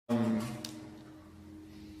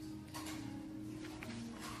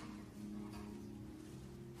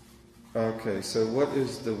Okay, so what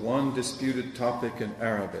is the one disputed topic in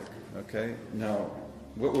Arabic? Okay, now,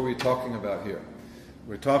 what were we talking about here?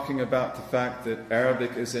 We're talking about the fact that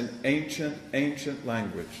Arabic is an ancient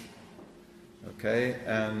language. Okay,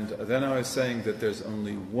 and then I was saying that there's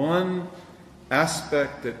only one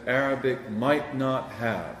aspect that Arabic might not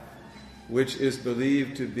have, which is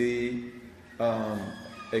believed to be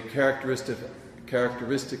a characteristic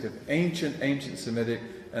of ancient Semitic,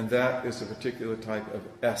 and that is a particular type of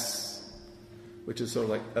S, which is sort of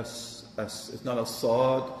like S. It's not a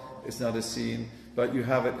Sod, it's not a Sin, but you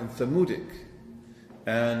have it in Thamudic.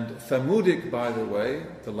 And Thamudic, by the way,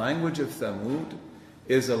 the language of Thamud,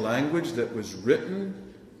 is a language that was written,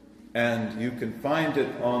 and you can find it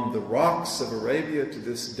on the rocks of Arabia to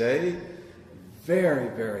this day. Very,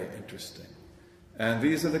 very interesting. And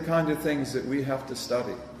these are the kind of things that we have to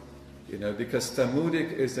study, because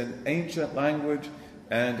Thamudic is an ancient language,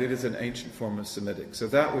 and it is an ancient form of Semitic. So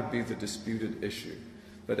that would be the disputed issue.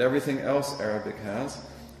 But everything else Arabic has.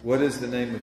 What is the name of